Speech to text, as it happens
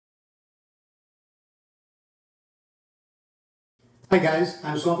Hi guys,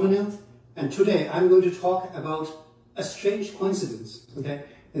 I'm Swapnil, and today I'm going to talk about a strange coincidence, okay,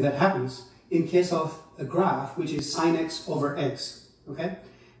 that happens in case of a graph which is sin x over x, okay?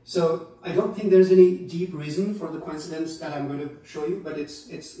 So I don't think there's any deep reason for the coincidence that I'm going to show you, but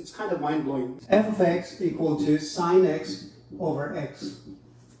it's kind of mind-blowing. F of x equal to sin x over x,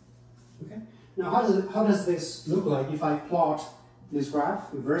 okay? Now how does this look like if I plot this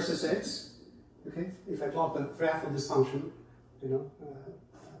graph versus x, okay? If I plot the graph of this function,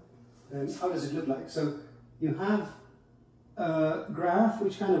 then how does it look like? So you have a graph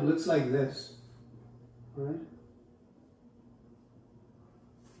which kind of looks like this, all right?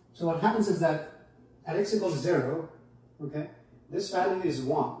 So what happens is that at x equals 0, okay, this value is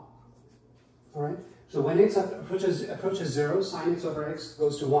 1, all right? So when x approaches 0, sin x over x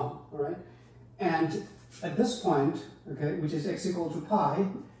goes to 1, all right? And at this point, okay, which is x equal to pi,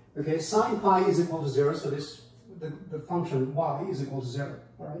 okay, sin pi is equal to 0, so the function y is equal to 0,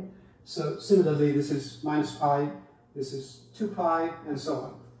 all right? So similarly, this is minus pi, this is 2 pi, and so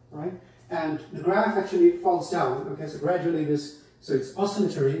on, all right? And the graph actually falls down, okay? So gradually so it's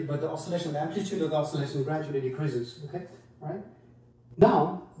oscillatory, but the amplitude of the oscillation gradually decreases, okay? All right?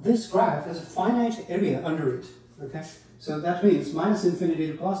 Now, this graph has a finite area under it, okay? So that means minus infinity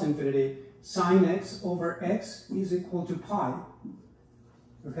to plus infinity, sin x over x is equal to pi,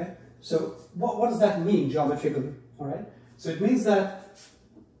 okay? So what does that mean geometrically, all right? So it means that,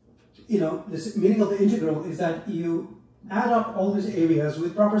 this meaning of the integral is that you add up all these areas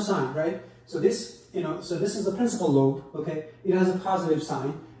with proper sign, right? So this, so this is the principal lobe, okay? It has a positive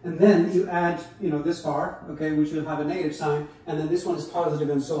sign, and then you add, this part, okay, which will have a negative sign, and then this one is positive,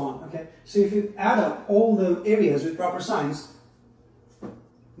 and so on, okay? So if you add up all the areas with proper signs,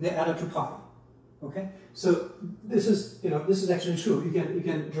 they add up to pi, okay? So this is actually true. You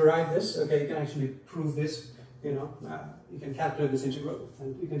can derive this, okay? You can actually prove this, you can calculate this integral,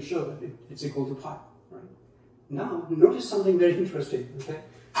 and you can show that it's equal to pi, right? Now, notice something very interesting, okay?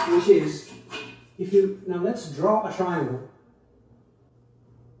 Which is, now let's draw a triangle.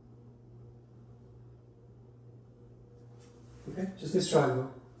 Okay, just this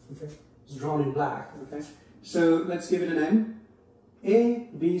triangle, okay? It's drawn in black, okay? So let's give it a name, A,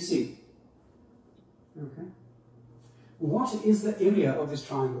 B, C. Okay. What is the area of this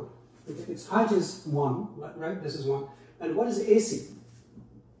triangle? Okay. Its height is 1, right? This is 1. And what is AC?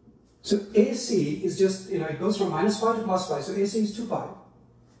 So AC is just, it goes from minus pi to plus pi. So AC is 2 pi,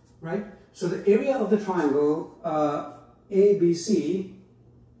 right? So the area of the triangle ABC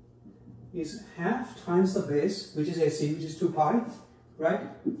is half times the base, which is AC, which is 2 pi,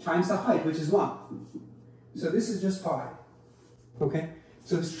 right? Times the height, which is 1. So this is just pi, okay?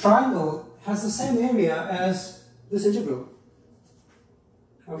 So this triangle has the same area as this integral,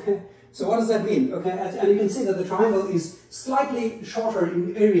 okay? So what does that mean, okay? And you can see that the triangle is slightly shorter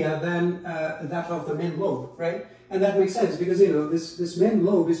in area than that of the main lobe, right? And that makes sense because, this main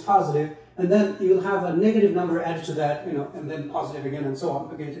lobe is positive, and then you'll have a negative number added to that, and then positive again, and so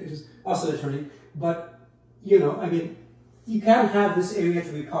on. Okay, it is oscillatory, but, you can't have this area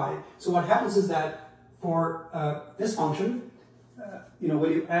to be pi. So what happens is that for this function,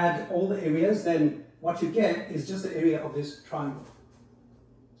 when you add all the areas, then what you get is just the area of this triangle,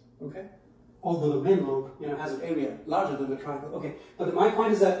 okay? Although the main lobe, has an area larger than the triangle, okay? But my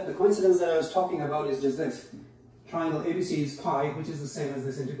point is that the coincidence that I was talking about is just this. Triangle ABC is pi, which is the same as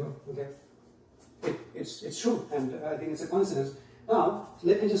this integral, okay? It's true, and I think it's a coincidence. Now,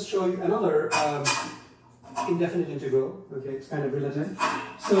 let me just show you another indefinite integral, okay? It's kind of relative.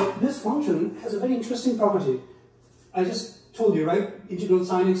 So this function has a very interesting property. I just told you, right? Integral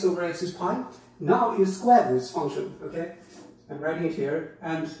sin x over x is pi. Now you square this function, okay? I'm writing it here,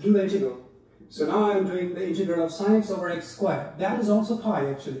 and do the integral. So now I'm doing the integral of sin x over x squared. That is also pi,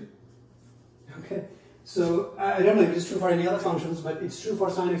 actually. Okay? So I don't know if it is true for any other functions, but it's true for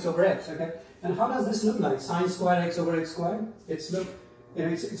sin x over x, okay? And how does this look like? Sin squared x over x squared?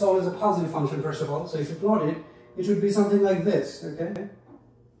 It's always a positive function, first of all. So if you plot it, it would be something like this, okay?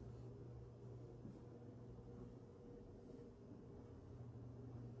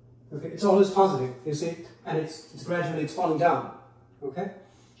 Okay, it's always positive, you see, and it's gradually falling down, okay?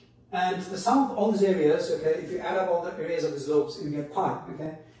 And the sum of all these areas, okay, if you add up all the areas of these lobes, you get pi,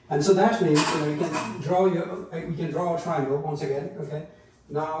 okay? And so that means, we can draw a triangle once again, okay?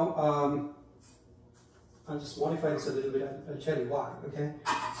 Now, I'll just modify this a little bit, I'll tell you why, okay?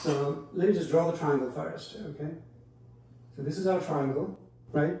 So let me just draw the triangle first, okay? So this is our triangle,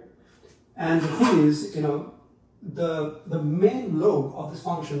 right? And the thing is, the main lobe of this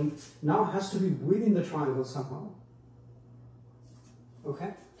function now has to be within the triangle somehow.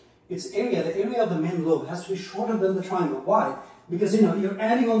 Okay? Its area, the area of the main lobe, has to be shorter than the triangle. Why? Because, you know, you're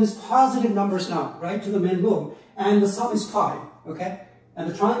adding all these positive numbers now, right, to the main lobe, and the sum is pi, okay? And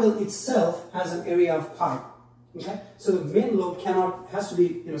the triangle itself has an area of pi, okay? So the main lobe has to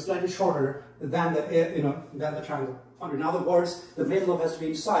be, you know, slightly shorter than the triangle. In other words, the main lobe has to be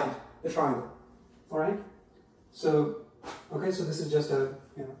inside the triangle, all right? So, okay, so this is just a,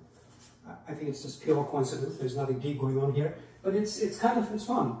 you know, I think it's just pure coincidence. There's nothing deep going on here, but it's kind of, it's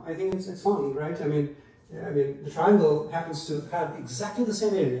fun. I think it's fun, right? I mean, the triangle happens to have exactly the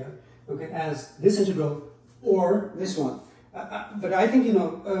same area, okay, as this integral or this one. But I think, you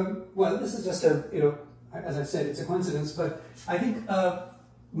know, well, this is just a, you know, as I said, it's a coincidence, but I think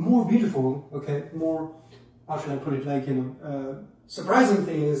more beautiful, okay, more, how should I put it, like, you know, surprising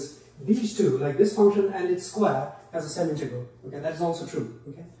thing is these two, like this function and its square has the same integral, okay, that's also true,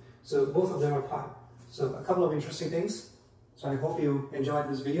 okay. So both of them are pi. So a couple of interesting things. So I hope you enjoyed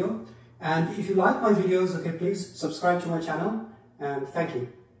this video. And if you like my videos, okay, please subscribe to my channel, and thank you.